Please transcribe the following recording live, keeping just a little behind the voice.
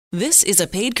This is a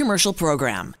paid commercial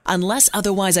program. Unless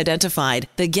otherwise identified,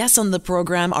 the guests on the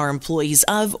program are employees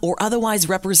of or otherwise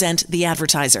represent the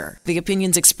advertiser. The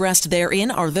opinions expressed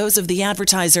therein are those of the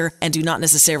advertiser and do not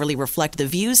necessarily reflect the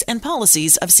views and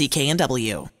policies of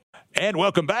CKNW. And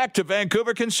welcome back to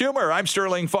Vancouver Consumer. I'm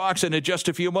Sterling Fox, and in just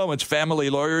a few moments, family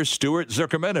lawyers Stuart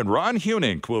Zuckerman and Ron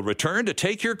Hunink will return to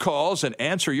take your calls and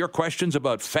answer your questions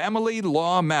about family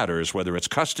law matters, whether it's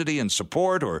custody and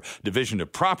support or division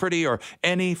of property or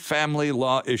any family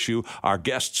law issue. Our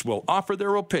guests will offer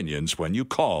their opinions when you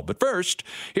call. But first,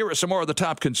 here are some more of the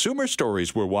top consumer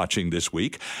stories we're watching this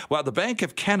week. While the Bank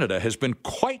of Canada has been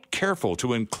quite careful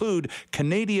to include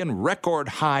Canadian record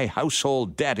high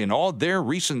household debt in all their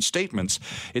recent statements,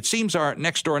 it seems our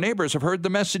next-door neighbors have heard the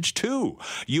message too.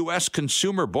 U.S.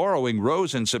 consumer borrowing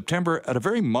rose in September at a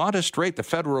very modest rate. The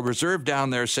Federal Reserve down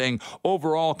there saying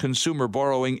overall consumer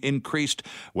borrowing increased,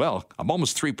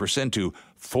 almost 3% to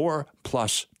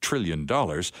 $4+ trillion.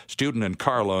 Student and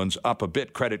car loans up a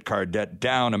bit, credit card debt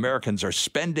down. Americans are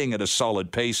spending at a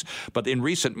solid pace, but in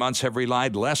recent months have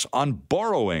relied less on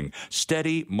borrowing.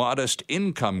 Steady, modest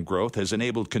income growth has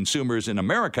enabled consumers in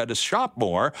America to shop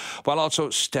more while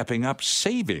also stepping up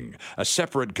saving. A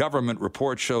separate government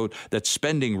report showed that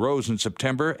spending rose in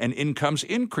September and incomes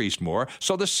increased more,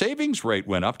 so the savings rate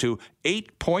went up to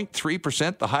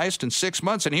 8.3%, the highest in 6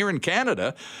 months. And here in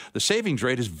Canada, the savings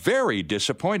rate is very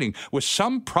disappointing, with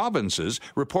some provinces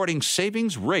reporting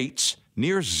savings rates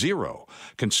near zero.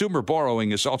 Consumer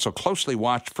borrowing is also closely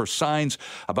watched for signs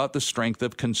about the strength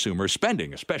of consumer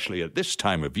spending, especially at this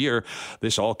time of year.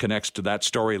 This all connects to that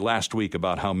story last week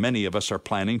about how many of us are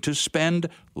planning to spend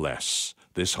less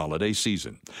this holiday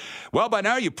season. Well, by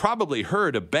now you probably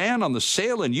heard a ban on the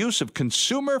sale and use of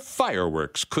consumer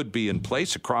fireworks could be in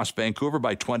place across Vancouver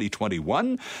by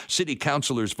 2021. City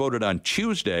councillors voted on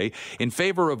Tuesday in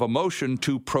favor of a motion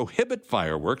to prohibit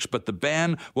fireworks, but the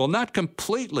ban will not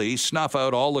completely snuff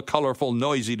out all the colorful,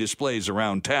 noisy displays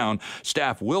around town.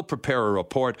 Staff will prepare a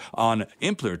report on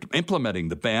implementing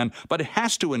the ban, but it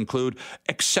has to include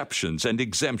exceptions and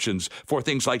exemptions for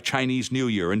things like Chinese New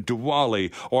Year and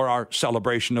Diwali or our celebration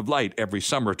of light every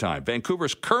summertime.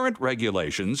 Vancouver's current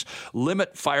regulations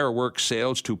limit fireworks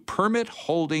sales to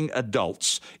permit-holding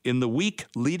adults in the week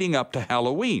leading up to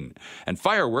Halloween. And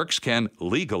fireworks can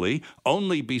legally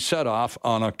only be set off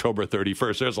on October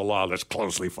 31st. There's a law that's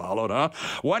closely followed, huh?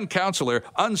 One councillor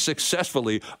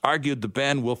unsuccessfully argued the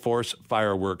ban will force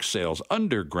fireworks sales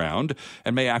underground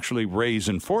and may actually raise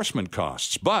enforcement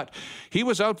costs. But he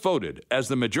was outvoted as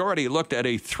the majority looked at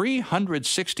a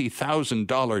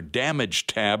 $360,000 damage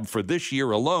tab for this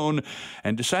year alone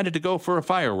and decided to go for a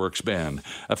fireworks ban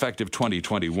effective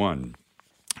 2021.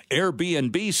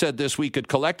 Airbnb said this week it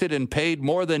collected and paid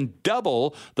more than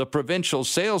double the provincial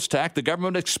sales tax the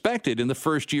government expected in the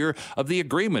first year of the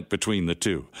agreement between the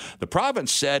two. The province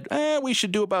said, we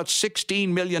should do about $16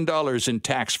 million in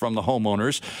tax from the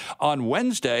homeowners. On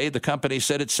Wednesday, the company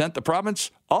said it sent the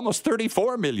province almost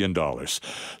 $34 million.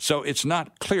 So it's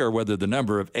not clear whether the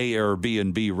number of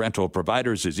Airbnb rental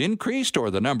providers is increased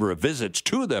or the number of visits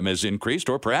to them is increased,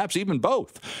 or perhaps even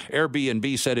both.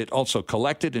 Airbnb said it also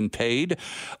collected and paid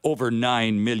over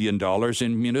 $9 million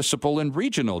in municipal and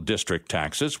regional district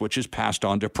taxes, which is passed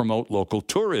on to promote local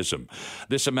tourism.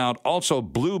 This amount also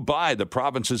blew by the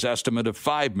province's estimate of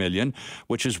 $5 million,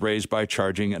 which is raised by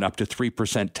charging an up to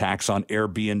 3% tax on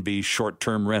Airbnb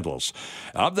short-term rentals.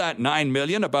 Of that $9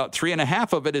 million, about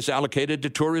 3.5 of it is allocated to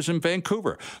Tourism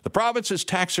Vancouver. The province's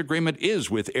tax agreement is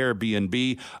with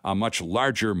Airbnb, a much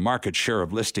larger market share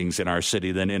of listings in our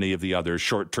city than any of the other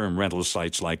short-term rental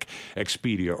sites like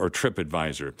Expedia or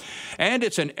TripAdvisor. And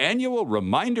it's an annual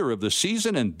reminder of the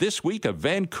season, and this week a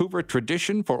Vancouver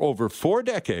tradition for over 4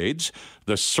 decades,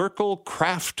 the Circle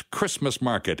Craft Christmas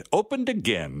Market opened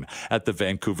again at the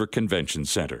Vancouver Convention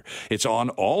Centre. It's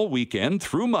on all weekend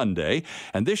through Monday,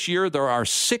 and this year there are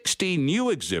 60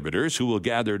 new exhibitors who will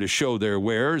gather to show their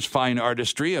wares, fine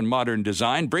artistry, and modern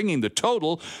design, bringing the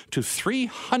total to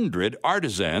 300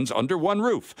 artisans under one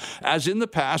roof. As in the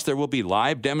past, there will be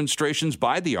live demonstrations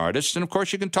by the artists, and of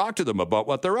course you can talk to them about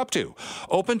what they're up to.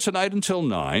 Open tonight until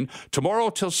 9, tomorrow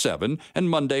till 7, and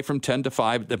Monday from 10 to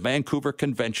 5 at the Vancouver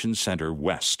Convention Centre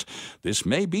West. This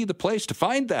may be the place to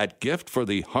find that gift for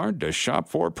the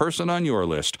hard-to-shop-for person on your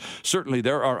list. Certainly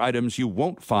there are items you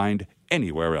won't find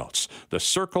anywhere else. The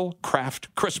Circle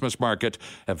Craft Christmas Market,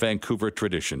 a Vancouver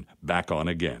tradition, back on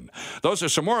again. Those are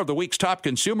some more of the week's top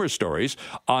consumer stories.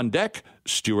 On deck,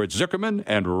 Stuart Zuckerman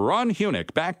and Ron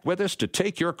Hunick back with us to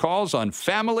take your calls on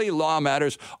family law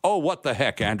matters. Oh, what the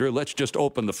heck, Andrew? Let's just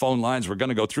open the phone lines. We're going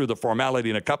to go through the formality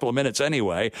in a couple of minutes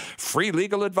anyway. Free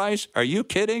legal advice? Are you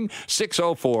kidding?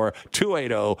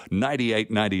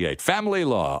 604-280-9898. Family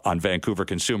Law on Vancouver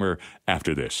Consumer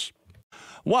after this.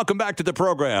 Welcome back to the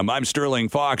program. I'm Sterling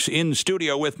Fox. In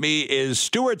studio with me is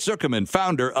Stuart Zuckerman,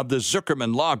 founder of the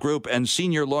Zuckerman Law Group, and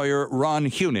senior lawyer Ron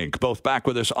Hunick, both back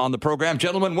with us on the program.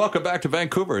 Gentlemen, welcome back to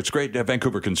Vancouver. It's great,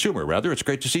 Vancouver Consumer, rather. It's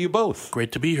great to see you both.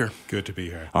 Great to be here. Good to be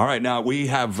here. All right, now we've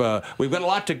got a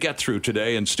lot to get through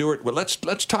today, and Stuart, well,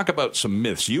 let's talk about some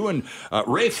myths. You and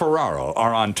Ray Ferraro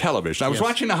are on television. I was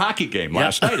watching a hockey game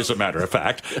last night, as a matter of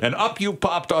fact, and up you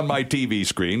popped on my TV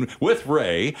screen with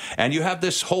Ray, and you have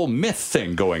this whole myth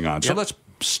thing going on. So let's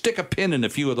stick a pin in a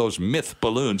few of those myth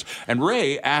balloons. And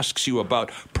Ray asks you about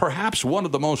perhaps one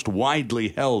of the most widely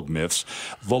held myths.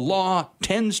 The law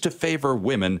tends to favor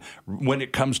women when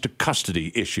it comes to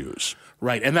custody issues.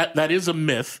 Right, and that is a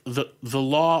myth. The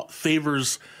law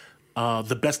favors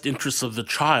the best interests of the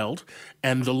child,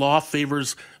 and the law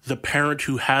favors the parent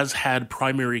who has had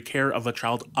primary care of a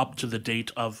child up to the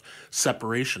date of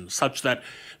separation, such that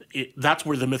that's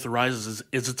where the myth arises,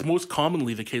 is it's most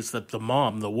commonly the case that the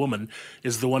mom, the woman,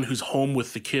 is the one who's home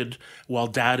with the kid while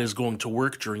dad is going to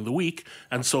work during the week.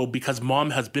 And so because mom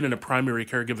has been in a primary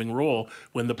caregiving role,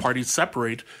 when the parties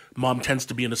separate, mom tends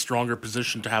to be in a stronger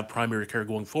position to have primary care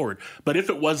going forward. But if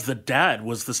it was that dad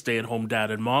was the stay-at-home dad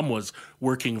and mom was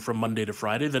working from Monday to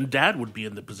Friday, then dad would be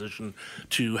in the position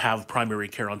to have primary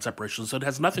care on separation. So it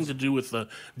has nothing to do with the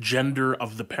gender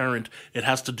of the parent. It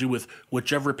has to do with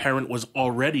whichever parent was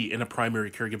already in a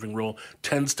primary caregiving role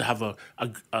tends to have a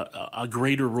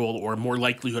greater role or more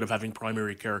likelihood of having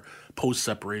primary care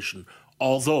post-separation.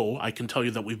 Although I can tell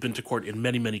you that we've been to court in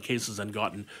many, many cases and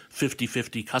gotten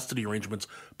 50-50 custody arrangements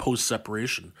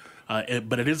post-separation.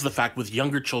 But it is the fact with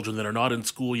younger children that are not in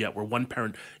school yet, where one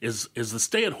parent is the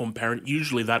stay-at-home parent,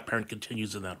 usually that parent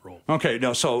continues in that role. Okay,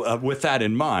 now, so with that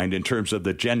in mind, in terms of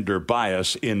the gender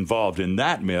bias involved in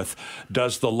that myth,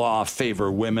 does the law favor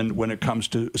women when it comes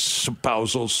to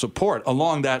spousal support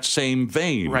along that same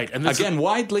vein? Right. And again,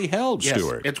 widely held, yes,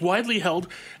 Stuart. It's widely held,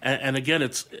 and again,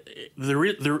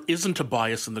 there isn't a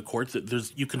bias in the court.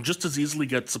 You can just as easily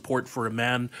get support for a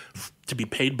man to be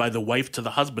paid by the wife to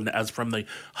the husband as from the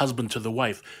husband to the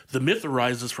wife. The myth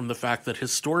arises from the fact that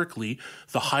historically,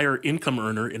 the higher income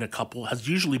earner in a couple has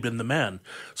usually been the man.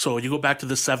 So you go back to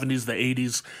the 70s, the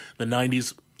 80s, the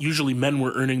 90s, usually men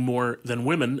were earning more than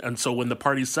women, and so when the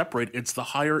parties separate, it's the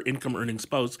higher income earning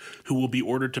spouse who will be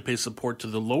ordered to pay support to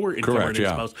the lower income earning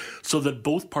spouse, so that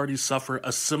both parties suffer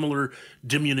a similar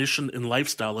diminution in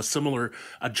lifestyle, a similar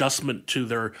adjustment to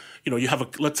their, you have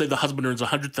let's say the husband earns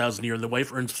 $100,000 a year and the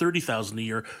wife earns $30,000 a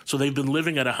year, so they've been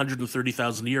living at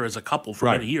 $130,000 a year as a couple for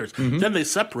many years. Mm-hmm. Then they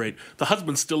separate. The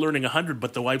husband's still earning $100,000,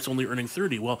 but the wife's only earning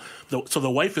 $30,000. Well, so the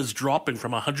wife is dropping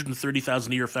from $130,000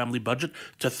 a year family budget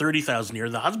to $30,000 a year.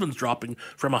 The husband's dropping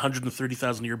from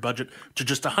 $130,000 a year budget to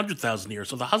just $100,000 a year.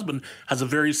 So the husband has a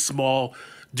very small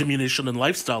diminution in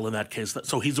lifestyle in that case.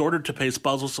 So he's ordered to pay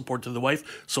spousal support to the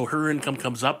wife. So her income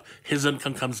comes up, his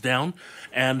income comes down,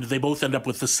 and they both end up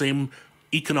with the same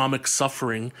economic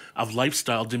suffering of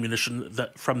lifestyle diminution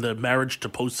that from the marriage to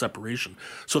post-separation.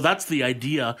 So that's the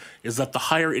idea, is that the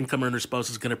higher income earner spouse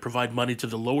is going to provide money to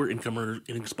the lower income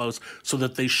earning spouse so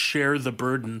that they share the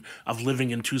burden of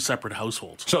living in two separate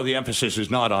households. So the emphasis is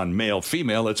not on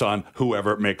male-female, it's on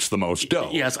whoever makes the most dough.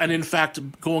 Yes, and in fact,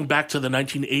 going back to the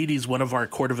 1980s, one of our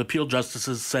Court of Appeal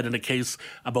justices said in a case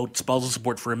about spousal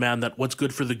support for a man that what's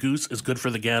good for the goose is good for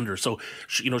the gander. So,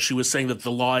 she was saying that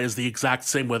the law is the exact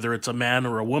same, whether it's a man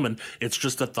or a woman. It's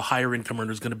just that the higher income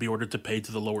earner is going to be ordered to pay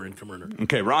to the lower income earner.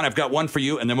 Okay, Ron, I've got one for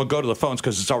you, and then we'll go to the phones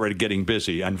because it's already getting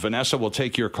busy. And Vanessa will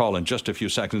take your call in just a few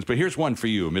seconds. But here's one for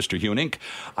you, Mr. Hunick.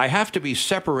 I have to be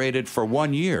separated for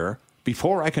 1 year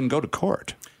before I can go to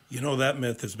court. That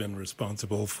myth has been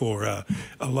responsible for a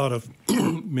lot of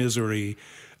misery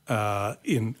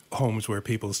in homes where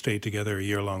people stay together a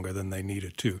year longer than they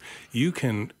needed to. You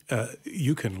can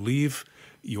leave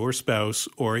your spouse,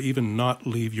 or even not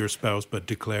leave your spouse, but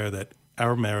declare that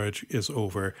our marriage is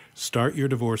over. Start your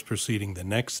divorce proceeding the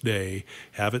next day,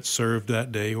 have it served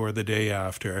that day or the day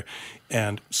after,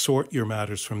 and sort your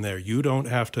matters from there. You don't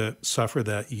have to suffer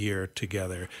that year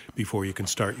together before you can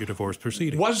start your divorce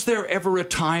proceeding. Was there ever a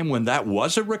time when that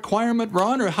was a requirement,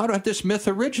 Ron, or how did this myth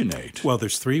originate? Well,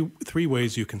 there's three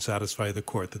ways you can satisfy the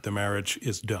court that the marriage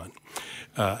is done.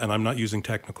 And I'm not using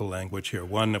technical language here.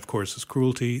 One, of course, is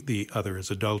cruelty. The other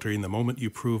is adultery. And the moment you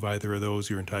prove either of those,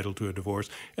 you're entitled to a divorce.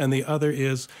 And the other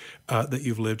is that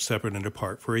you've lived separate and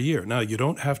apart for a year. Now, you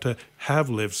don't have to have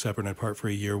lived separate and apart for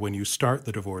a year when you start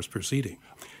the divorce proceeding.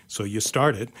 So you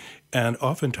start it, and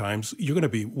oftentimes you're going to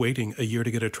be waiting a year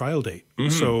to get a trial date.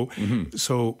 So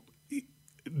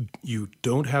you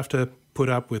don't have to put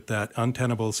up with that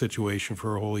untenable situation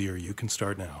for a whole year. You can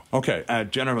start now. Okay,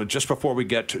 gentlemen, just before we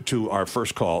get to our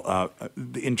first call,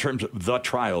 in terms of the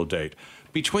trial date,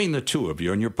 between the two of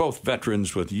you, and you're both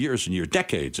veterans with years and years,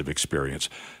 decades of experience,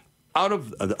 out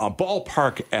of a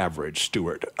ballpark average,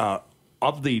 Stuart,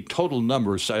 of the total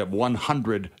number, say, of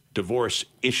 100 divorce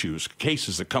issues,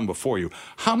 cases that come before you,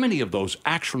 how many of those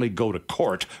actually go to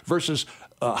court versus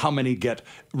how many get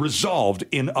resolved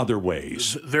in other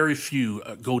ways? Very few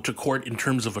go to court in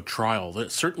terms of a trial.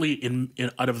 Certainly, in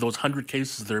out of those 100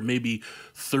 cases, there may be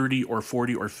 30 or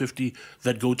 40 or 50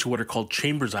 that go to what are called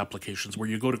chambers applications, where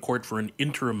you go to court for an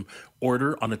interim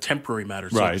order on a temporary matter,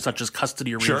 such as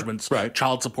custody arrangements,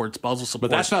 child support, spousal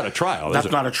support. But that's not a trial,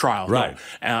 That's not a trial, right?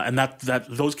 No. And that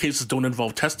those cases don't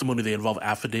involve testimony; they involve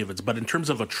affidavits. But in terms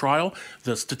of a trial,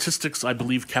 the statistics I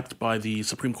believe kept by the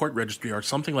Supreme Court Registry are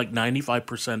something like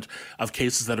 95% of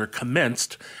cases that are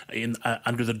commenced in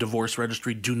under the divorce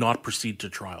registry do not proceed to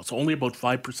trial. So only about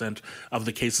 5% of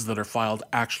the cases that are filed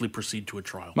actually proceed to a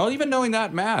trial. Well, even knowing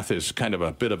that math is kind of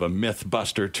a bit of a myth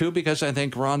buster, too, because I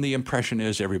think, Ron, the impression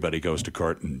is everybody goes to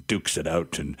court and dukes it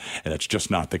out, and that's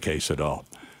just not the case at all.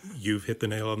 You've hit the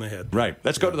nail on the head. Right.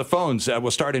 Let's go to the phones.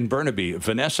 We'll start in Burnaby.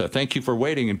 Vanessa, thank you for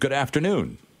waiting, and good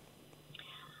afternoon.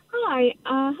 Hi,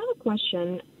 I have a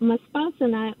question. My spouse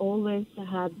and I always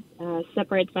had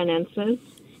separate finances.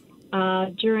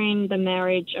 During the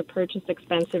marriage, I purchased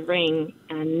expensive ring,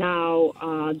 and now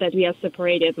that we are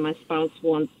separated, my spouse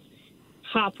wants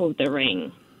half of the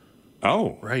ring.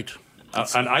 Oh, right.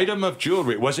 An item of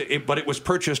jewelry. Was it? But it was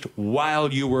purchased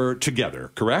while you were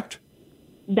together, correct?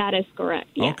 That is correct.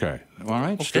 Yeah. Okay. All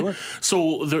right, Stuart.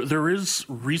 So there is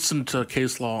recent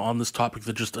case law on this topic,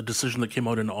 that just a decision that came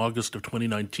out in August of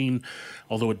 2019,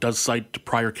 although it does cite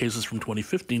prior cases from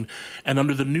 2015. And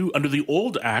under the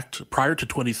old act, prior to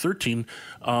 2013,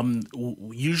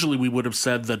 usually we would have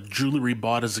said that jewelry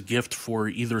bought as a gift for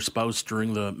either spouse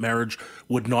during the marriage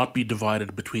would not be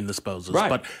divided between the spouses. Right.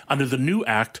 But under the new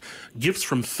act, gifts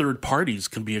from third parties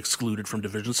can be excluded from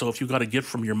division. So if you got a gift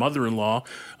from your mother-in-law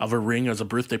of a ring as a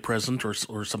birthday present or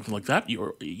something like that,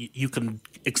 you can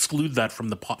exclude that from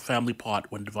the family pot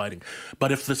when dividing.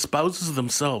 But if the spouses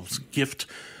themselves gift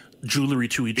jewelry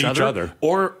to each other,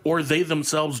 or they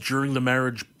themselves during the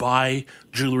marriage buy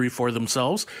jewelry for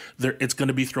themselves, it's going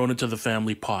to be thrown into the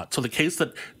family pot. So the case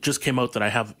that just came out that I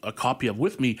have a copy of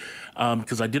with me,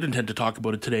 because I did intend to talk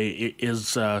about it today,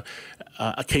 is a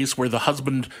case where the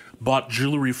husband bought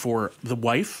jewelry for the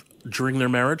wife during their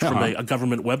marriage from a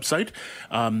government website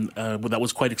that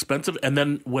was quite expensive. And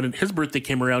then when his birthday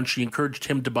came around, she encouraged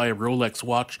him to buy a Rolex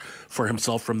watch for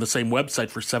himself from the same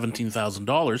website for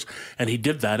 $17,000. And he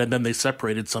did that. And then they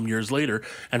separated some years later.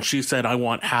 And she said, I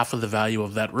want half of the value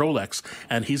of that Rolex.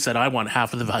 And he said, I want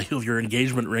half of the value of your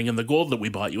engagement ring and the gold that we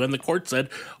bought you. And the court said,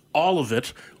 all of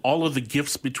the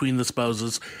gifts between the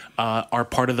spouses are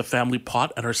part of the family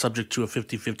pot and are subject to a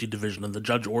 50-50 division. And the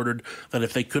judge ordered that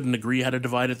if they couldn't agree how to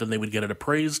divide it, then they would get it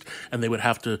appraised, and they would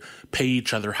have to pay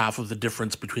each other half of the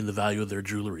difference between the value of their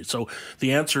jewelry. So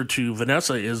the answer to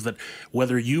Vanessa is that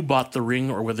whether you bought the ring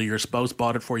or whether your spouse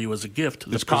bought it for you as a gift,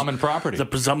 it's common property. The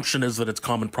presumption is that it's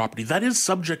common property. That is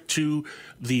subject to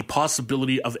the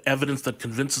possibility of evidence that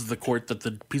convinces the court that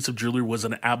the piece of jewelry was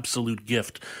an absolute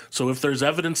gift. So if there's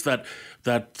evidence that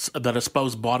a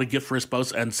spouse bought a gift for a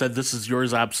spouse and said, this is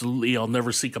yours absolutely, I'll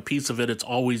never seek a piece of it, it's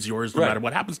always yours no matter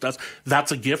what happens to us,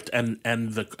 that's a gift, and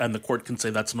the court can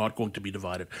say that's not going to be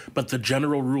divided. But the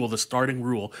general rule, the starting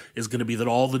rule, is going to be that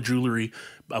all the jewelry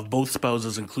of both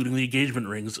spouses, including the engagement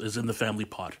rings, is in the family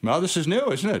pot. Well, this is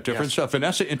new, isn't it? Different stuff.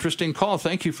 Vanessa, interesting call.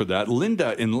 Thank you for that.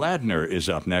 Linda in Ladner is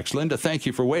up next. Linda, thank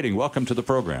you for waiting. Welcome to the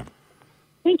program.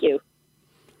 Thank you.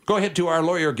 Go ahead to our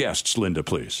lawyer guests, Linda,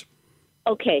 please.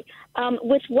 Okay.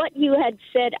 With what you had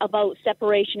said about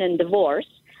separation and divorce,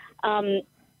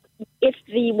 if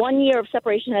the 1 year of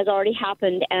separation has already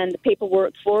happened and the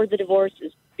paperwork for the divorce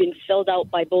has been filled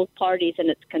out by both parties and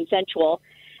it's consensual,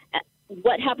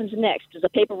 what happens next? Does the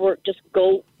paperwork just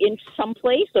go in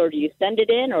someplace, or do you send it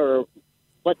in, or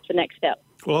what's the next step?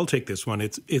 Well, I'll take this one.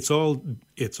 It's all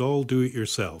do it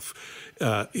yourself.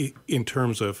 In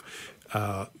terms of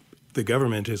the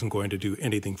government isn't going to do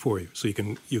anything for you, so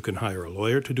you can hire a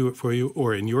lawyer to do it for you,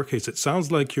 or in your case, it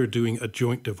sounds like you're doing a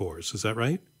joint divorce. Is that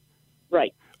right?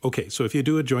 Right. Okay, so if you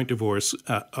do a joint divorce,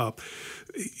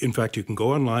 in fact, you can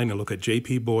go online and look at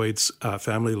J.P. Boyd's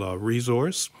family law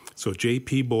resource. So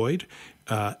J.P. Boyd,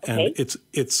 and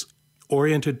it's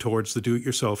oriented towards the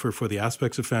do-it-yourselfer for the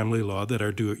aspects of family law that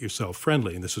are do-it-yourself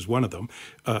friendly, and this is one of them,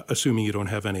 assuming you don't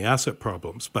have any asset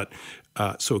problems. But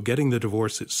so getting the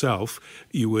divorce itself,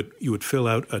 you would fill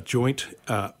out a joint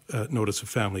notice of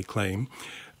family claim,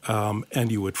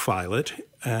 and you would file it,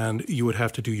 and you would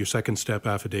have to do your second step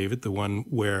affidavit, the one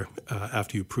where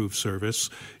after you prove service,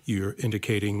 you're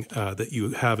indicating that you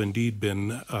have indeed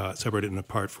been separated and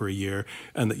apart for a year,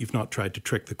 and that you've not tried to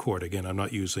trick the court. Again, I'm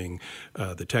not using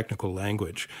the technical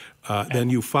language. Then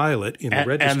you file it in the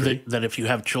registry. And that if you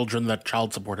have children, that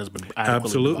child support has been adequately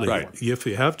absolutely provided. Right. If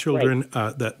you have children,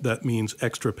 that means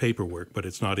extra paperwork, but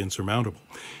it's not insurmountable.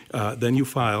 Then you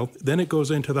file. Then it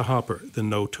goes into the hopper, the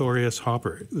notorious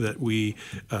hopper that we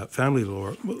family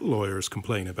lawyers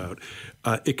complain about.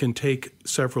 It can take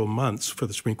several months for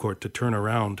the Supreme Court to turn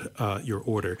around your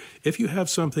order. If you have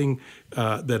something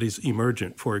that is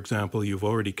emergent, for example, you've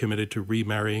already committed to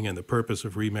remarrying, and the purpose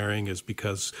of remarrying is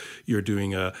because you're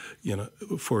doing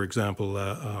for example,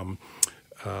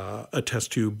 a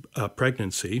test tube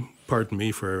pregnancy. Pardon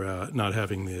me for not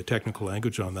having the technical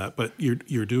language on that, but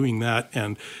you're doing that,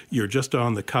 and you're just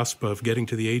on the cusp of getting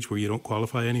to the age where you don't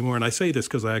qualify anymore. And I say this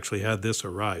because I actually had this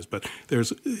arise, but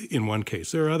there's, in one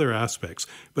case, there are other aspects.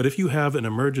 But if you have an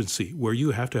emergency where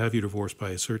you have to have your divorce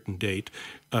by a certain date,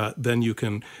 then you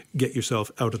can get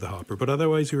yourself out of the hopper. But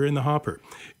otherwise, you're in the hopper,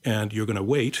 and you're going to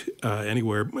wait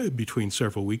anywhere between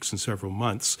several weeks and several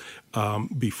months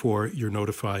before you're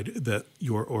notified that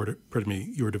your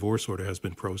divorce order has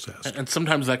been processed. And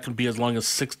sometimes that can be as long as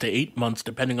 6 to 8 months,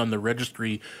 depending on the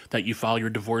registry that you file your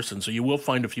divorce in. So you will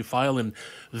find if you file in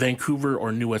Vancouver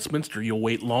or New Westminster, you'll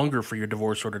wait longer for your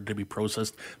divorce order to be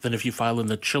processed than if you file in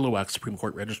the Chilliwack Supreme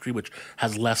Court Registry, which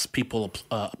has less people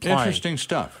applying. Interesting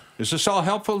stuff. Is this all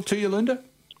helpful to you, Linda?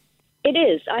 It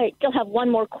is. I still have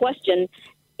one more question.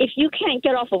 If you can't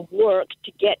get off of work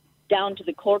to get down to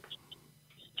the court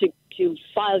to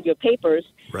file your papers,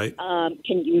 right?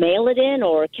 Can you mail it in,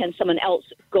 or can someone else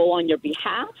go on your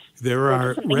behalf? There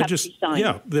are registry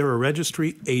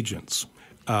agents.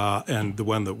 And the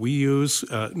one that we use,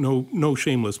 no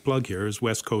shameless plug here, is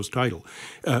West Coast Title.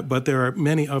 But there are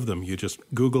many of them. You just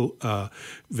Google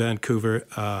Vancouver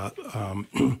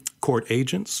court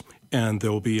agents, and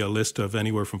there will be a list of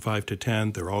anywhere from 5 to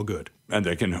 10. They're all good. And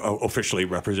they can officially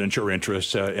represent your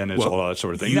interests and all that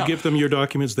sort of thing. You give them your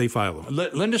documents, they file them.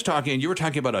 Linda's talking, and you were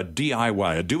talking about a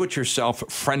DIY, a do-it-yourself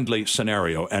friendly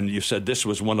scenario, and you said this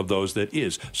was one of those that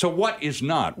is. So what is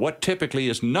not? What typically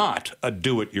is not a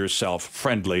do-it-yourself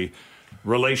friendly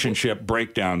relationship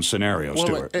breakdown scenario,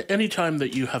 Stuart? Well, anytime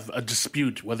that you have a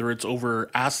dispute, whether it's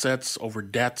over assets, over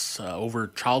debts, over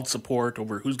child support,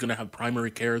 over who's going to have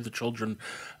primary care of the children,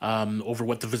 over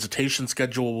what the visitation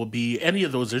schedule will be, any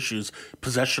of those issues,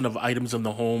 possession of items in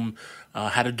the home,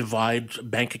 how to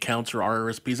divide bank accounts or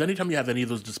RRSPs, anytime you have any of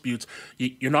those disputes,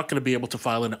 you're not going to be able to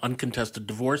file an uncontested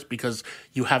divorce because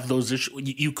you have those issues.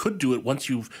 You could do it once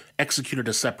you've executed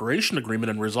a separation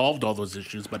agreement and resolved all those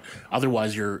issues, but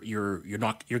otherwise you're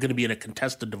going to be in a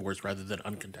contested divorce rather than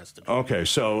uncontested. Okay,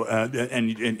 so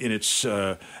and it's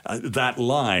that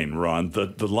line, Ron,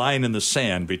 the line in the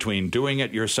sand between doing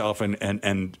it yourself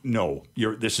and no,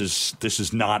 this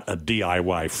is not a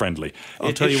DIY friendly.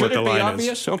 I'll tell you what the line is.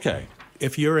 Obvious? Okay.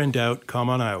 If you're in doubt, come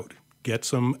on out. Get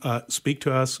some, speak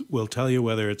to us. We'll tell you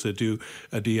whether it's a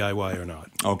DIY or not.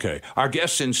 Okay. Our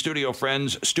guests in studio,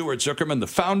 friends, Stuart Zuckerman, the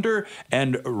founder,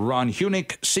 and Ron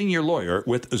Hunick, senior lawyer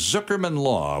with Zuckerman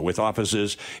Law, with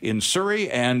offices in Surrey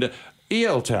and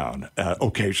Eeltown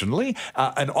occasionally,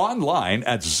 and online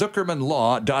at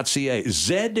zuckermanlaw.ca,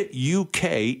 ZUKERMAN,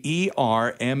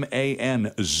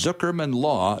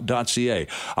 zuckermanlaw.ca.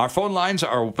 Our phone lines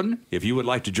are open. If you would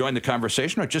like to join the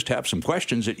conversation or just have some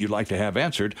questions that you'd like to have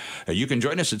answered, you can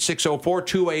join us at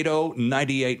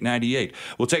 604-280-9898.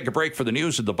 We'll take a break for the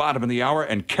news at the bottom of the hour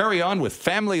and carry on with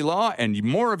family law and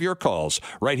more of your calls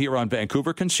right here on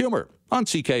Vancouver Consumer on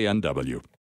CKNW.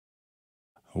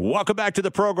 Welcome back to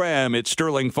the program. It's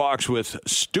Sterling Fox with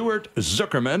Stuart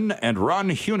Zuckerman and Ron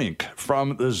Hunink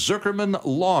from the Zuckerman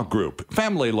Law Group.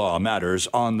 Family law matters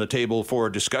on the table for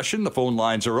discussion. The phone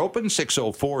lines are open,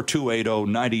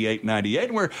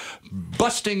 604-280-9898. We're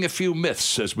busting a few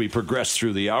myths as we progress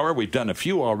through the hour. We've done a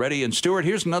few already. And Stuart,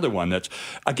 here's another one that's,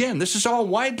 again, this is all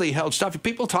widely held stuff.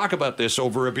 People talk about this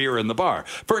over a beer in the bar.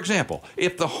 For example,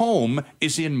 if the home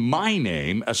is in my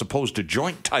name as opposed to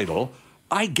joint title,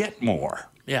 I get more.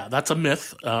 Yeah, that's a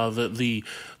myth. The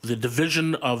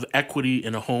division of equity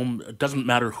in a home, it doesn't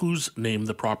matter whose name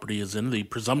the property is in. The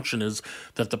presumption is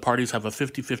that the parties have a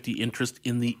 50-50 interest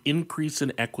in the increase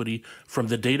in equity from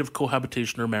the date of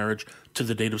cohabitation or marriage to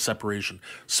the date of separation.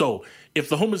 So if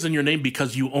the home is in your name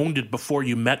because you owned it before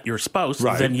you met your spouse,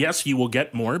 right, then yes, you will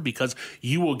get more because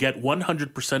you will get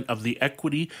 100% of the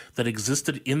equity that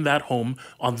existed in that home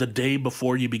on the day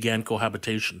before you began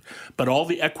cohabitation. But all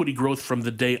the equity growth from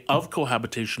the day of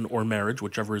cohabitation or marriage,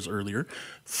 whichever is earlier,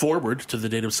 forward to the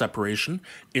date of separation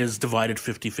is divided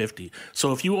 50-50.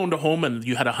 So if you owned a home and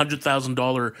you had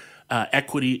 $100,000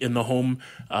 equity in the home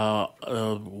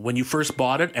when you first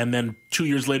bought it, and then 2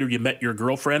 years later you met your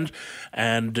girlfriend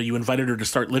and you invited her to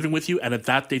start living with you, and at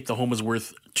that date the home is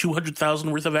worth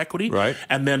 $200,000 worth of equity, right?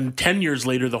 And then 10 years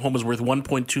later the home is worth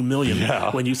 $1.2 million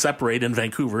when you separate in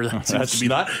Vancouver. That's to be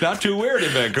not too weird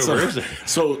in Vancouver, is it?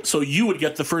 So you would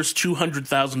get the first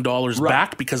 $200,000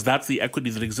 back because that's the equity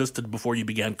that existed before you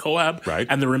began cohab, right?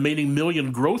 And the remaining $1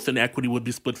 million growth in equity would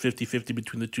be split 50-50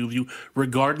 between the two of you,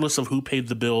 regardless of who paid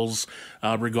the bills,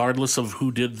 regardless of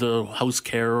who did the house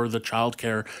care or the child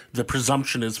care. The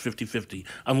presumption is 50-50,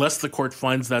 unless the court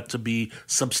finds that to be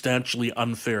substantially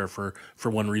unfair for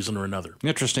one reason or another.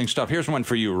 Interesting stuff. Here's one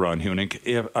for you, Ron Hunink.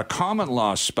 If a common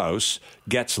law spouse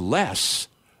gets less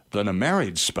than a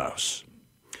married spouse.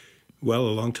 Well,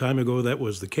 a long time ago that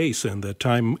was the case, and the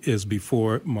time is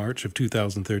before March of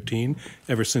 2013.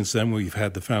 Ever since then, we've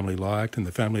had the Family Law Act, and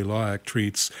the Family Law Act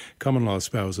treats common law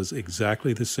spouses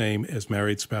exactly the same as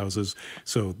married spouses,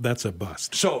 so that's a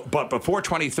bust. So, but before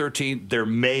 2013, there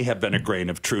may have been a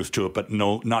grain of truth to it, but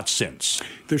no, not since.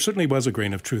 There certainly was a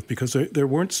grain of truth because there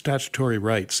weren't statutory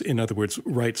rights, in other words,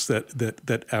 rights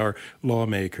that our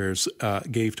lawmakers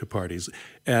gave to parties.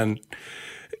 And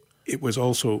it was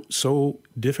also so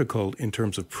difficult in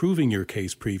terms of proving your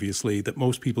case previously that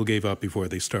most people gave up before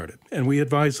they started. And we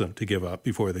advised them to give up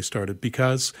before they started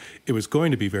because it was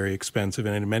going to be very expensive.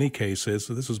 And in many cases,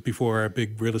 this was before our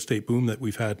big real estate boom that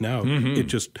we've had now, it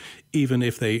just, even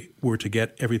if they were to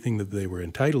get everything that they were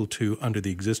entitled to under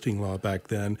the existing law back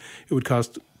then, it would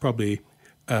cost probably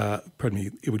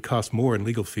it would cost more in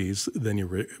legal fees than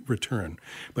your return.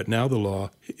 But now the law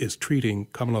is treating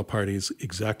common law parties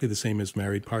exactly the same as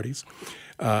married parties.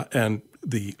 And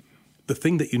the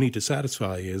thing that you need to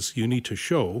satisfy is you need to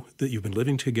show that you've been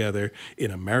living together in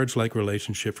a marriage-like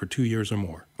relationship for 2 years or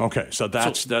more. Okay, so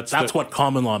that's what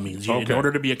common law means. Okay. In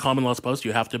order to be a common law spouse,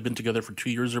 you have to have been together for 2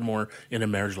 years or more in a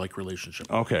marriage-like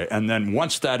relationship. Okay, and then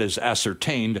once that is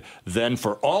ascertained, then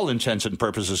for all intents and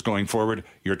purposes going forward,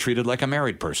 you're treated like a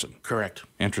married person. Correct.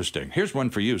 Interesting. Here's one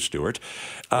for you, Stuart.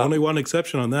 Only one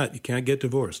exception on that. You can't get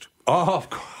divorced. Oh, of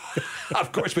course.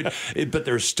 Of course, but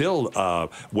there's still,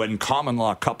 when common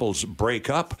law couples break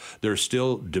up, there's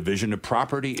still division of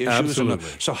property issues. Absolutely.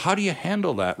 So how do you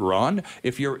handle that, Ron?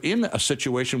 If you're in a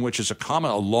situation which is a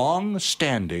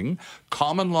long-standing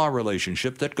common law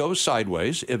relationship that goes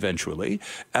sideways eventually,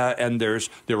 and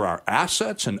there are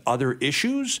assets and other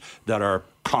issues that are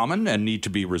common and need to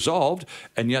be resolved,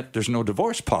 and yet there's no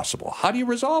divorce possible. How do you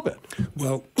resolve it?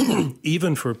 Well,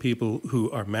 even for people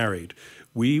who are married,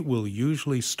 we will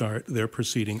usually start their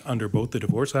proceeding under both the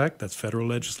Divorce Act, that's federal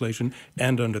legislation,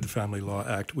 and under the Family Law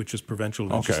Act, which is provincial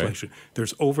legislation. Okay.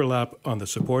 There's overlap on the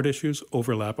support issues,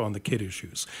 overlap on the kid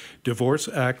issues. Divorce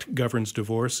Act governs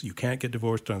divorce. You can't get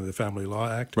divorced under the Family Law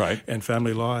Act. Right. And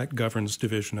Family Law Act governs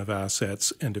division of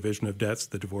assets and division of debts.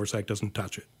 The Divorce Act doesn't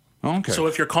touch it. Okay. So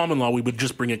if you're common law, we would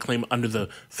just bring a claim under the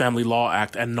Family Law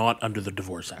Act and not under the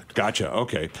Divorce Act. Gotcha.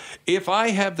 Okay. If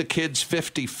I have the kids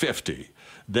 50-50,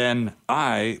 then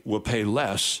I will pay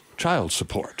less child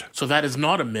support. So that is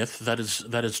not a myth. That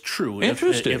is true.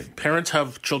 Interesting. If parents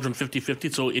have children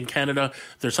 50-50, so in Canada,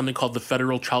 there's something called the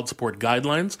Federal Child Support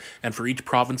Guidelines, and for each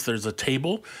province there's a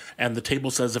table, and the table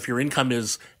says if your income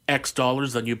is X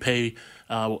dollars, then you pay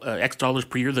X dollars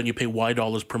per year, then you pay Y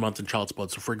dollars per month in child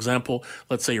support. So for example,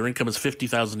 let's say your income is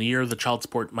 $50,000 a year, the child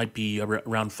support might be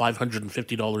around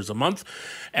 $550 a month,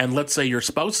 and let's say your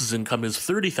spouse's income is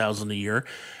 $30,000 a year.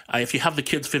 If you have the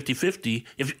kids 50-50,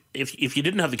 if you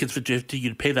didn't have the kids 50-50,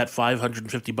 you'd pay that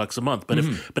 $550 a month. But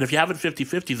if you have it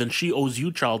 50-50, then she owes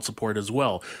you child support as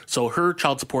well. So her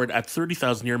child support at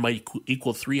 $30,000 a year might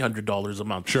equal $300 a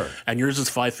month. Sure. And yours is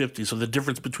 $550. So the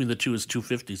difference between the two is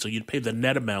 $250. So you'd pay the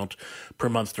net amount per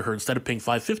month to her. Instead of paying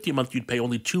 $550 a month, you'd pay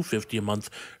only $250 a month,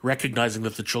 recognizing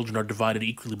that the children are divided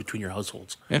equally between your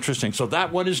households. Interesting. So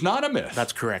that one is not a myth.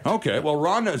 That's correct. Okay. Well,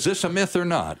 Ron, is this a myth or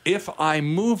not? If I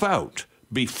move out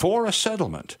before a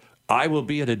settlement, I will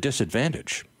be at a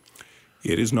disadvantage.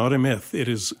 It is not a myth. It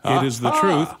is the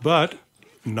truth, but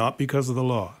not because of the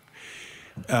law.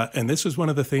 And this is one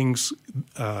of the things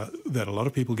that a lot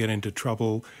of people get into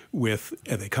trouble with.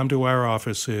 They come to our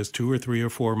offices 2 or 3 or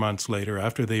 4 months later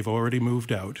after they've already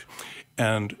moved out,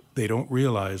 and they don't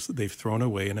realize that they've thrown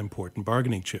away an important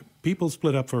bargaining chip. People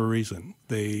split up for a reason.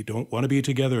 They don't want to be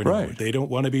together anymore. Right. They don't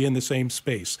want to be in the same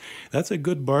space. That's a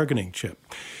good bargaining chip.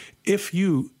 If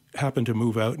you happen to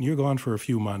move out and you're gone for a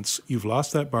few months, you've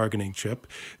lost that bargaining chip.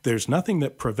 There's nothing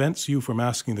that prevents you from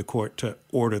asking the court to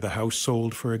order the house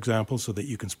sold, for example, so that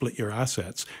you can split your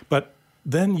assets. But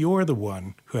then you're the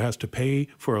one who has to pay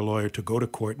for a lawyer to go to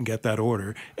court and get that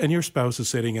order, and your spouse is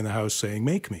sitting in the house saying,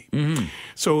 make me. Mm-hmm.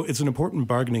 So it's an important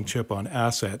bargaining chip on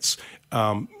assets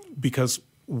because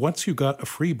once you got a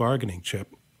free bargaining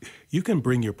chip, you can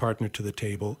bring your partner to the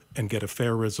table and get a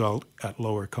fair result at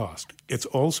lower cost. It's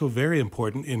also very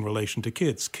important in relation to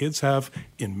kids. Kids have,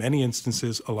 in many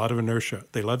instances, a lot of inertia.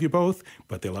 They love you both,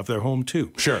 but they love their home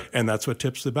too. Sure. And that's what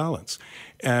tips the balance.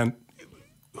 And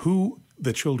who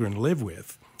the children live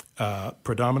with,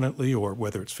 predominantly, or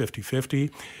whether it's 50-50,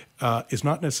 is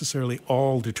not necessarily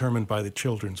all determined by the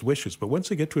children's wishes. But once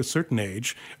they get to a certain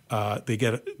age, they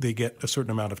get a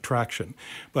certain amount of traction.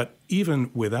 But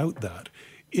even without that,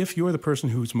 if you're the person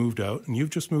who's moved out and you've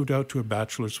just moved out to a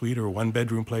bachelor suite or a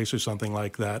one-bedroom place or something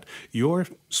like that, your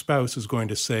spouse is going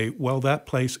to say, well, that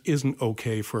place isn't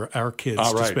okay for our kids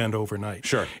to spend overnight.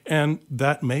 Sure. And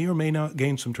that may or may not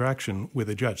gain some traction with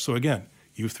a judge. So again,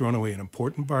 you've thrown away an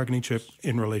important bargaining chip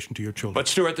in relation to your children. But,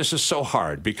 Stuart, this is so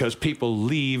hard because people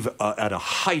leave at a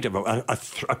height of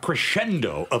a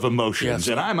crescendo of emotions. Yes.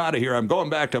 And I'm out of here. I'm going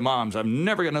back to mom's. I'm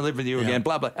never going to live with you again,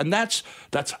 blah, blah. And that's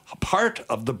part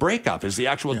of the breakup is the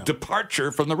actual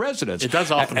departure from the residence. It does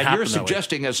often happen. And you're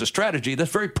suggesting as a strategy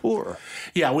that's very poor.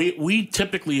 Yeah, we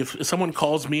typically, if someone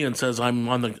calls me and says I'm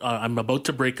about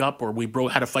to break up or we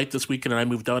had a fight this weekend and I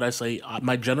moved out, I say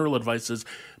my general advice is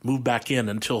move back in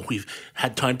until we've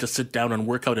had time to sit down and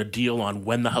work out a deal on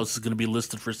when the house is going to be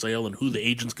listed for sale and who the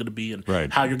agent's going to be and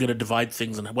how you're going to divide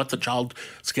things and what the child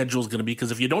schedule is going to be. Because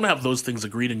if you don't have those things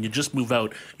agreed and you just move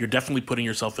out, you're definitely putting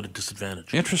yourself at a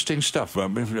disadvantage. Interesting stuff.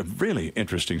 Really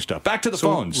interesting stuff. Back to the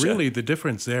phones. Really, the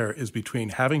difference there is between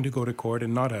having to go to court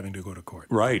and not having to go to court.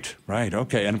 Right.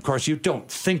 Okay. And, of course, you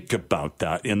don't think about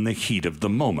that in the heat of the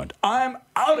moment. I'm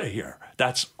out of here.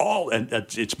 That's all. And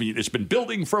it's been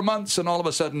building for months, and all of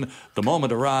a sudden the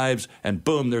moment arrives, and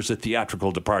boom, there's a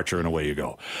theatrical departure, and away you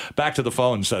go. Back to the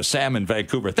phones. Sam in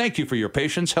Vancouver. Thank you for your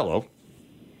patience. Hello.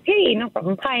 Hey, no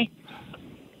problem. Hi.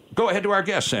 Go ahead to our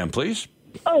guest, Sam, please.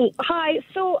 Oh, hi.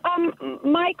 So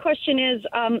my question is,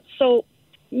 so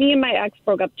me and my ex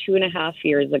broke up 2.5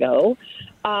 years ago,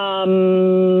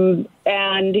 and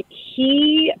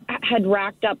he had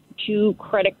racked up 2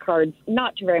 credit cards,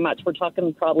 not too very much. We're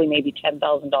talking probably maybe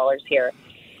 $10,000 here,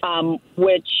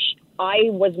 which I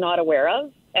was not aware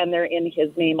of, and they're in his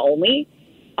name only.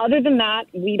 Other than that,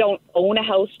 we don't own a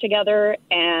house together,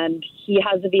 and he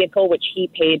has a vehicle which he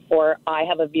paid for. I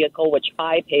have a vehicle which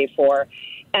I pay for,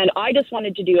 and I just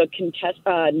wanted to do a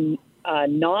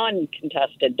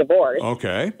non-contested divorce.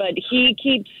 Okay. But he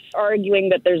keeps arguing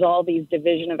that there's all these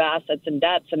division of assets and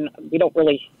debts, and we don't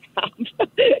really have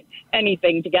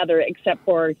anything together except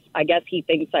for, I guess he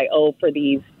thinks I owe for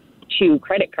these 2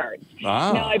 credit cards.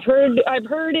 Ah. Now, I've heard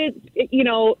it,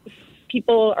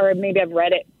 people, or maybe I've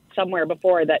read it somewhere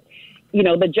before that,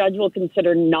 the judge will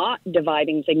consider not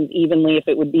dividing things evenly if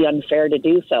it would be unfair to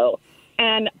do so.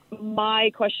 And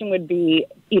my question would be,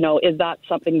 is that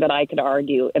something that I could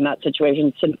argue in that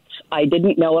situation, since I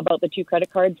didn't know about the 2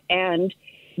 credit cards, and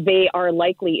they are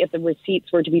likely, if the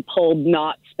receipts were to be pulled,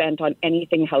 not spent on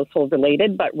anything household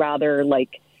related, but rather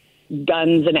like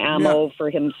guns and ammo for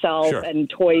himself and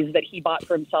toys that he bought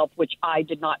for himself, which I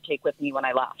did not take with me when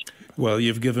I left. Well,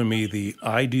 you've given me the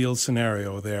ideal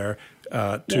scenario there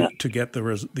to get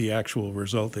the actual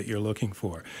result that you're looking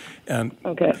for. And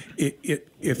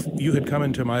if you had come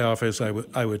into my office,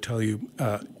 I would tell you,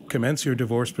 commence your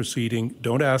divorce proceeding.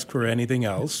 Don't ask for anything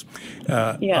else.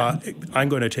 I'm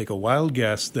going to take a wild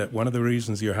guess that one of the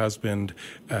reasons your husband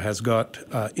has got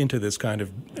into this kind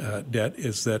of debt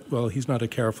is that, well, he's not a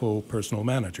careful personal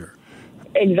manager.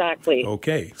 Exactly.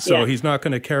 Okay, so Yeah. he's not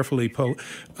going to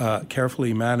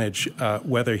carefully manage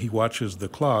whether he watches the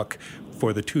clock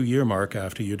for the 2-year mark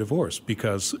after you divorce,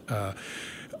 because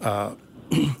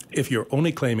if you're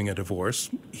only claiming a divorce,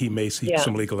 he may seek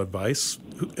some legal advice.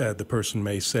 The person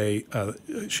may say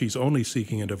she's only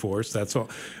seeking a divorce. That's all.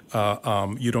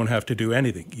 You don't have to do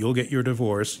anything. You'll get your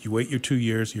divorce. You wait your 2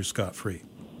 years. You're scot-free.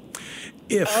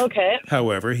 If,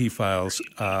 however, he files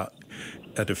a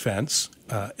defense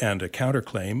and a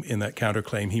counterclaim, in that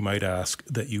counterclaim he might ask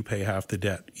that you pay half the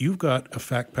debt. You've got a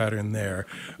fact pattern there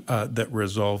that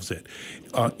resolves it.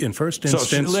 In first instance...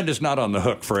 So Linda's not on the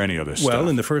hook for any of this stuff? Well,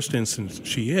 in the first instance,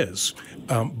 she is.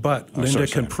 But Linda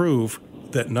can prove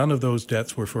that none of those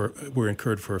debts were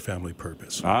incurred for a family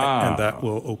purpose. And that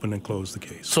will open and close the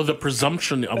case. So the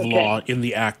presumption of law in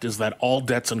the Act is that all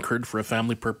debts incurred for a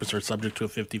family purpose are subject to a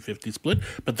 50-50 split,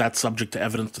 but that's subject to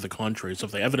evidence to the contrary. So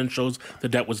if the evidence shows the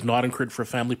debt was not incurred for a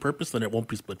family purpose, then it won't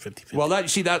be split 50-50. Well,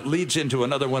 that leads into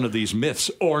another one of these myths,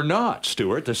 or not,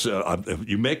 Stuart. This,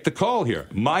 you make the call here.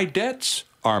 My debts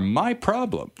are my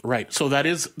problem. Right. So that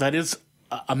is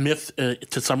a myth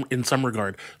in some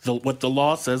regard. What the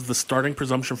law says, the starting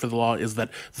presumption for the law is that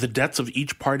the debts of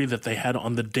each party that they had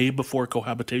on the day before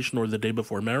cohabitation or the day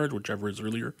before marriage, whichever is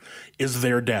earlier, is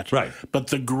their debt. Right. But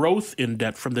the growth in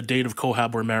debt from the date of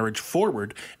cohab or marriage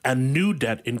forward and new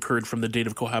debt incurred from the date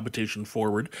of cohabitation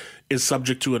forward is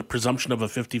subject to a presumption of a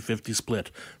 50-50 split,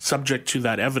 subject to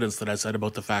that evidence that I said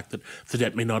about the fact that the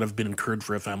debt may not have been incurred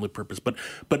for a family purpose.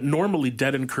 But normally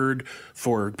debt incurred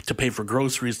to pay for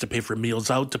groceries, to pay for meals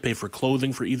out, to pay for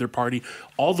clothing for either party,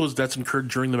 all those debts incurred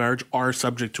during the marriage are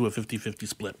subject to a 50-50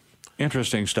 split.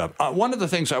 Interesting stuff. One of the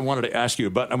things I wanted to ask you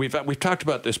about, and we've talked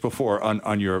about this before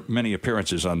on your many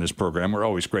appearances on this program. We're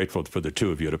always grateful for the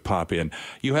two of you to pop in.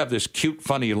 You have this cute,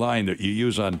 funny line that you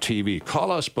use on TV,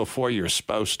 call us before your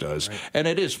spouse does. Right. And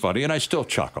it is funny, and I still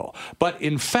chuckle. But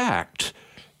in fact,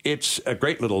 it's a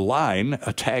great little line,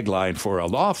 a tagline for a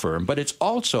law firm, but it's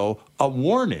also a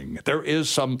warning. There is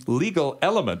some legal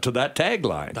element to that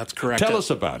tagline. That's correct. Tell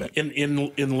us about it.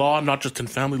 In law, not just in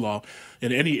family law,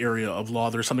 in any area of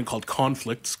law, there's something called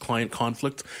conflicts, client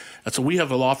conflict. And so we have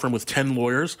a law firm with 10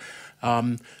 lawyers.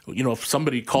 If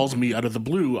somebody calls me out of the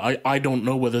blue, I don't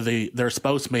know whether their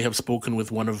spouse may have spoken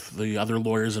with one of the other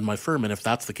lawyers in my firm, and if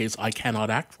that's the case, I cannot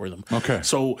act for them. Okay.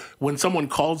 So when someone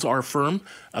calls our firm,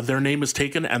 their name is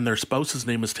taken and their spouse's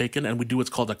name is taken, and we do what's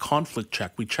called a conflict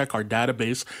check. We check our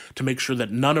database to make sure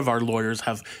that none of our lawyers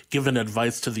have given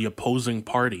advice to the opposing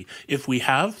party. If we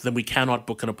have, then we cannot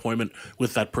book an appointment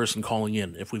with that person calling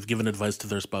in if we've given advice to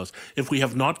their spouse. If we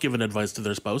have not given advice to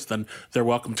their spouse, then they're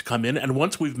welcome to come in, and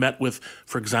once we've met with,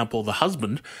 for example, the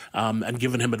husband, and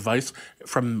given him advice,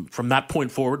 from that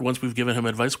point forward, once we've given him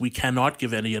advice, we cannot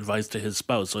give any advice to his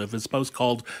spouse. So if his spouse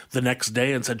called the next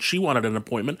day and said she wanted an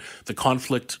appointment, the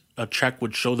conflict check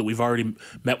would show that we've already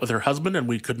met with her husband and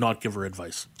we could not give her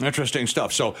advice. Interesting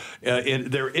stuff. So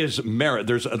there is merit.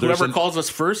 Whoever calls us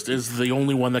first is the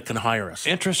only one that can hire us.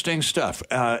 Interesting stuff.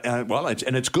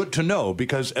 It's good to know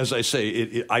because, as I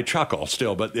say, I chuckle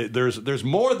still, but there's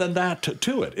more than that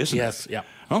to it, isn't it? Yes. Yeah.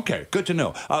 Okay. Good to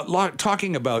know.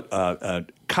 Talking about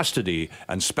custody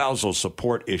and spousal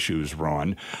support issues,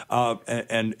 Ron,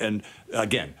 and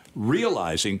again,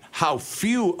 realizing how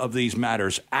few of these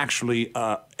matters actually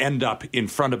end up in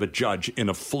front of a judge in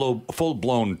a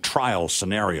full-blown trial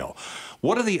scenario.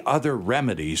 What are the other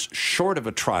remedies short of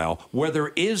a trial where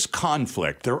there is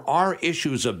conflict? There are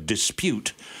issues of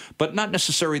dispute, but not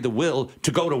necessarily the will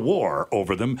to go to war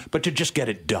over them, but to just get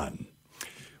it done.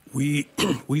 We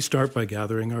start by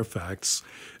gathering our facts,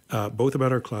 both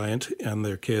about our client and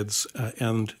their kids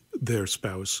and their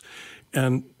spouse.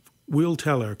 And we'll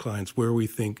tell our clients where we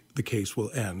think the case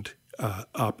will end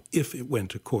up if it went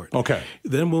to court. Okay.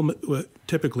 Then we'll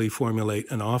typically formulate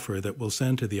an offer that we'll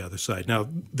send to the other side. Now,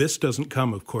 this doesn't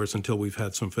come, of course, until we've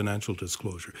had some financial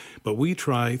disclosure. But we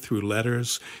try through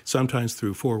letters, sometimes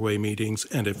through four-way meetings,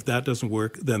 and if that doesn't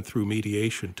work, then through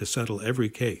mediation to settle every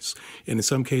case. And in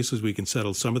some cases, we can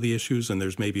settle some of the issues, and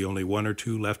there's maybe only one or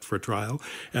two left for trial.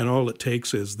 And all it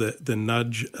takes is the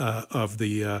nudge of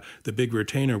the big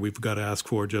retainer we've got to ask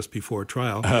for just before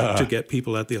trial to get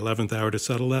people at the 11th hour to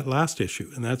settle that last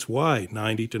issue. And that's why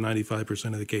 90 to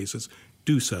 95% of the cases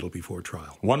do settle before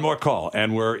trial. One more call,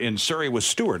 and we're in Surrey with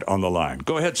Stuart on the line.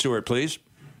 Go ahead, Stuart, please.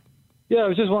 Yeah,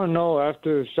 I just want to know,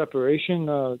 after separation,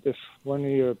 if one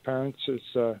of your parents is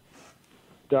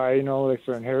die, like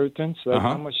for inheritance,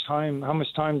 how much time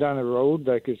down the road,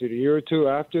 like is it a year or two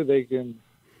after they can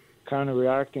kind of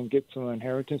react and get some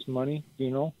inheritance money,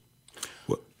 Well,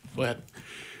 go ahead.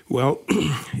 Well,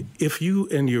 if you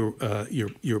and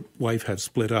your wife have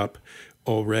split up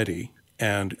already,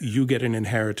 and you get an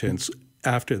inheritance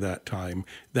after that time,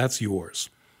 that's yours.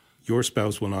 Your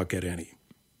spouse will not get any.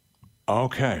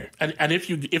 Okay. And if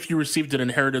you received an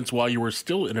inheritance while you were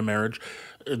still in a marriage,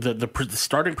 the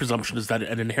starting presumption is that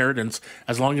an inheritance,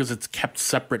 as long as it's kept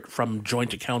separate from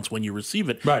joint accounts when you receive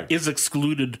it, is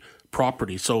excluded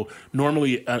property. So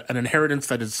normally an inheritance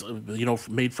that is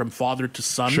made from father to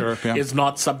son is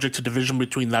not subject to division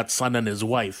between that son and his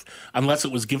wife, unless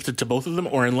it was gifted to both of them,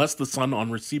 or unless the son,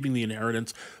 on receiving the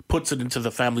inheritance, puts it into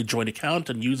the family joint account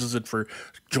and uses it for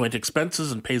joint expenses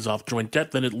and pays off joint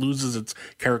debt. Then it loses its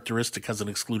characteristic as an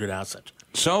excluded asset.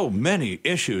 So many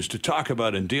issues to talk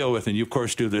about and deal with, and you, of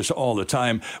course, do this all the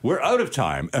time. We're out of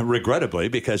time, regrettably,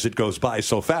 because it goes by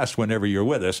so fast whenever you're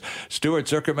with us. Stuart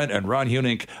Zuckerman and Ron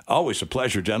Hunink, always a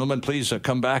pleasure, gentlemen. Please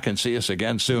come back and see us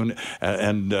again soon,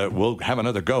 and we'll have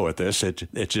another go at this.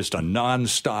 It's just a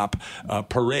nonstop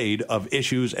parade of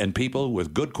issues and people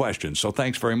with good questions. So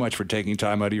thanks very much for taking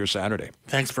time out of your Saturday.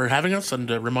 Thanks for having us, and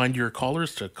remind your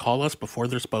callers to call us before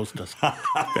their spouse does.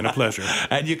 Been a pleasure.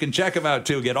 And you can check them out,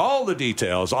 too. Get all the details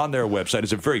on their website.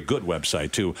 It's a very good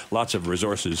website, too. Lots of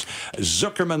resources.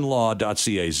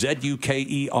 Zuckermanlaw.ca.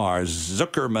 Z-U-K-E-R.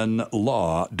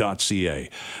 Zuckermanlaw.ca.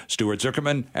 Stuart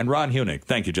Zuckerman and Ron Hunink.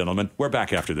 Thank you, gentlemen. We're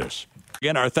back after this.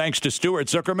 Again, our thanks to Stuart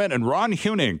Zuckerman and Ron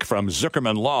Hunink from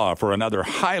Zuckerman Law for another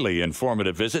highly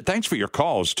informative visit. Thanks for your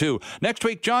calls, too. Next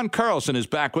week, John Carlson is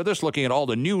back with us looking at all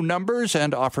the new numbers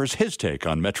and offers his take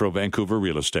on Metro Vancouver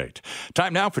real estate.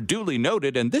 Time now for Duly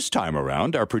Noted, and this time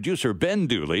around, our producer Ben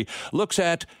Dooley looks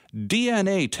at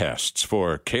DNA tests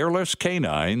for careless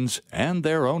canines and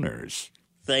their owners.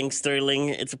 Thanks, Sterling.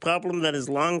 It's a problem that has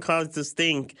long caused a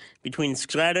stink between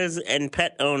Stratas and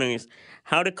pet owners.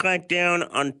 How to crack down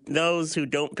on those who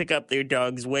don't pick up their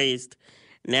dog's waste.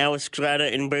 Now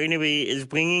Strata in Burnaby is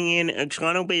bringing in a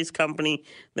Toronto-based company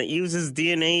that uses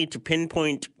DNA to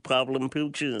pinpoint problem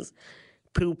pooches.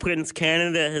 Poo Prints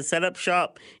Canada has set up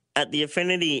shop at the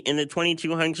Affinity in the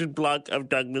 2200 block of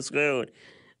Douglas Road.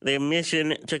 Their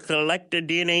mission to collect a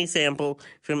DNA sample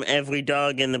from every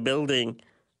dog in the building.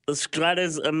 The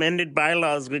Strata's amended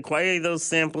bylaws require those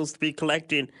samples to be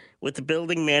collected with the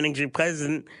building manager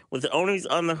present, with owners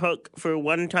on the hook for a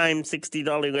one-time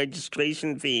 $60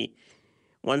 registration fee.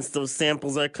 Once those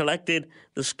samples are collected,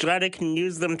 the Strata can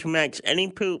use them to match any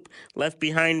poop left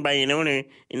behind by an owner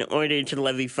in order to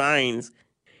levy fines.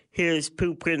 Here's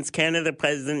Poo Prints Canada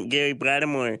President Gary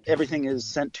Bradamore. Everything is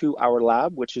sent to our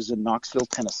lab, which is in Knoxville,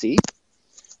 Tennessee,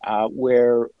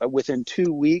 where within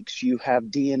 2 weeks you have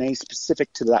DNA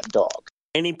specific to that dog.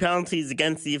 Any penalties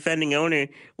against the offending owner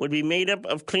would be made up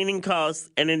of cleaning costs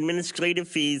and administrative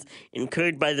fees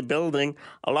incurred by the building,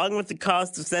 along with the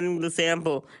cost of sending the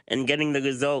sample and getting the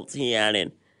results, he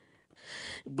added.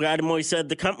 Bradamore said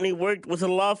the company worked with a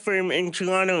law firm in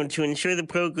Toronto to ensure the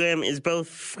program is both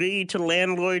free to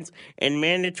landlords and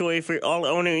mandatory for all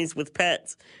owners with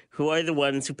pets, who are the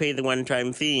ones who pay the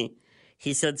one-time fee.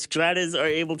 He said Stratas are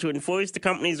able to enforce the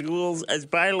company's rules as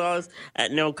bylaws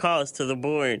at no cost to the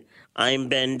board. I'm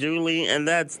Ben Dooley, and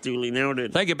that's Duly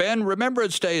Noted. Thank you, Ben.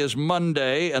 Remembrance Day is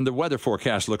Monday, and the weather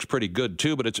forecast looks pretty good,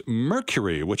 too, but it's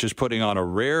Mercury, which is putting on a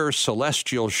rare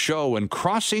celestial show and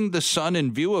crossing the sun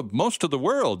in view of most of the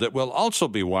world that will also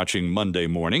be watching Monday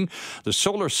morning. The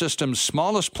solar system's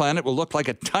smallest planet will look like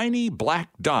a tiny black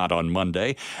dot on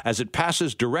Monday as it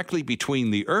passes directly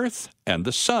between the Earth and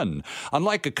the sun.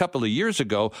 Unlike a couple of years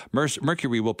ago,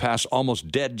 Mercury will pass almost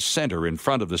dead center in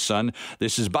front of the sun.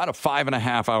 This is about a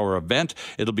 5.5-hour event.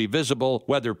 It'll be visible,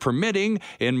 weather permitting,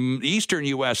 in eastern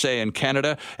USA and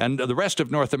Canada, and the rest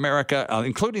of North America,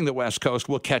 including the West Coast,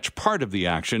 will catch part of the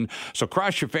action. So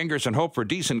cross your fingers and hope for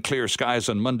decent clear skies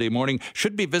on Monday morning.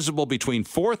 Should be visible between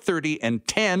 4:30 and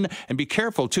 10, and be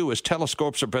careful, too, as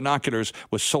telescopes or binoculars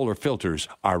with solar filters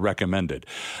are recommended.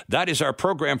 That is our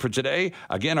program for today.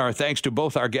 Again, our thanks to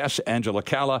both our guests, Angela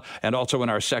Calla, and also in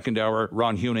our second hour,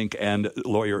 Ron Hunink and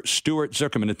lawyer Stuart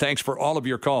Zuckerman. And thanks for all of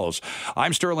your calls.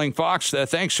 I'm Sterling Fox.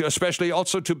 Thanks especially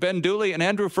also to Ben Dooley and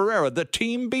Andrew Ferreira, the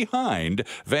team behind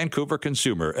Vancouver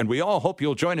Consumer. And we all hope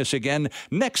you'll join us again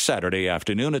next Saturday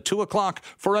afternoon at 2 o'clock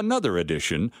for another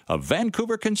edition of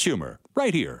Vancouver Consumer,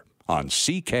 right here on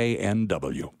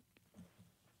CKNW.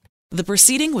 The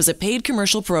proceeding was a paid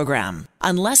commercial program.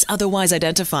 Unless otherwise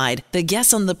identified, the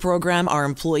guests on the program are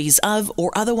employees of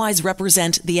or otherwise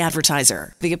represent the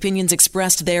advertiser. The opinions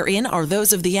expressed therein are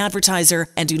those of the advertiser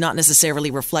and do not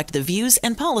necessarily reflect the views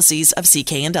and policies of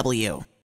CKNW.